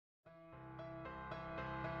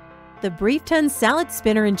The Brieftons Salad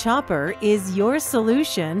Spinner and Chopper is your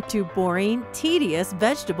solution to boring, tedious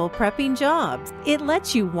vegetable prepping jobs. It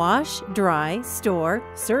lets you wash, dry, store,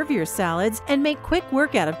 serve your salads, and make quick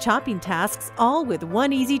work out of chopping tasks, all with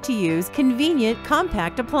one easy-to-use, convenient,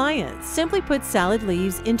 compact appliance. Simply put salad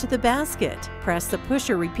leaves into the basket, press the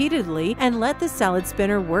pusher repeatedly, and let the salad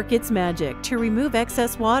spinner work its magic to remove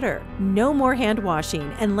excess water. No more hand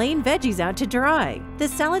washing and laying veggies out to dry. The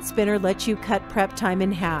salad spinner lets you cut prep time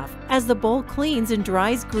in half, as the bowl cleans and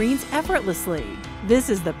dries greens effortlessly. This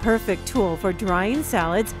is the perfect tool for drying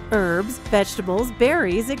salads, herbs, vegetables,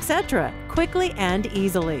 berries, etc. quickly and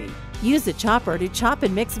easily. Use the chopper to chop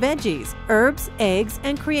and mix veggies, herbs, eggs,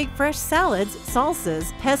 and create fresh salads,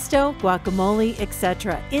 salsas, pesto, guacamole,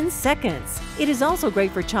 etc. in seconds. It is also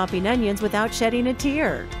great for chopping onions without shedding a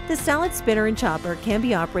tear. The salad spinner and chopper can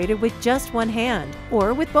be operated with just one hand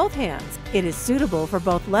or with both hands. It is suitable for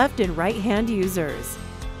both left and right hand users.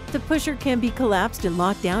 The pusher can be collapsed and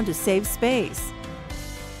locked down to save space.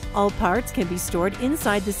 All parts can be stored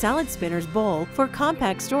inside the salad spinner's bowl for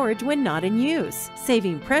compact storage when not in use,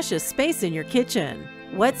 saving precious space in your kitchen.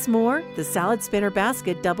 What's more, the salad spinner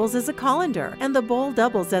basket doubles as a colander and the bowl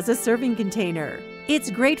doubles as a serving container.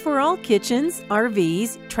 It's great for all kitchens,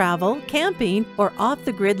 RVs, travel, camping, or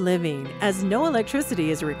off-the-grid living, as no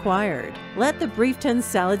electricity is required. Let the Brieftons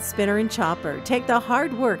Salad Spinner and Chopper take the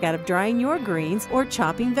hard work out of drying your greens or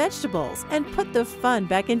chopping vegetables and put the fun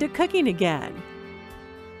back into cooking again.